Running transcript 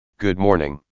Good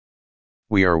morning.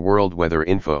 We are World Weather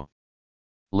Info.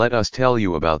 Let us tell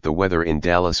you about the weather in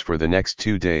Dallas for the next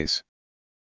 2 days.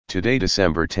 Today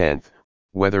December 10th,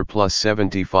 weather plus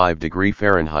 75°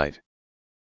 Fahrenheit.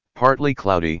 Partly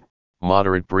cloudy,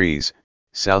 moderate breeze,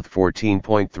 south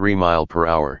 14.3 mile per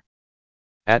hour.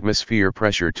 Atmosphere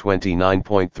pressure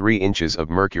 29.3 inches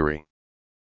of mercury.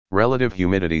 Relative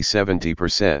humidity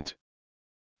 70%.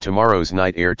 Tomorrow's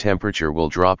night air temperature will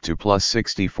drop to plus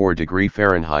 64°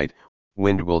 Fahrenheit,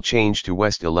 wind will change to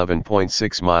west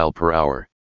 11.6 mile per hour.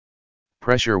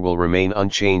 Pressure will remain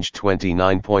unchanged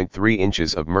 29.3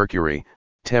 inches of mercury,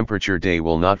 temperature day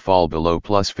will not fall below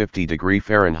plus 50°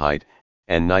 Fahrenheit,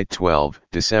 and night 12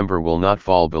 December will not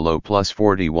fall below plus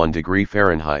 41°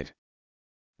 Fahrenheit.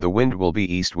 The wind will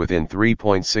be east within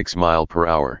 3.6 mile per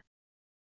hour.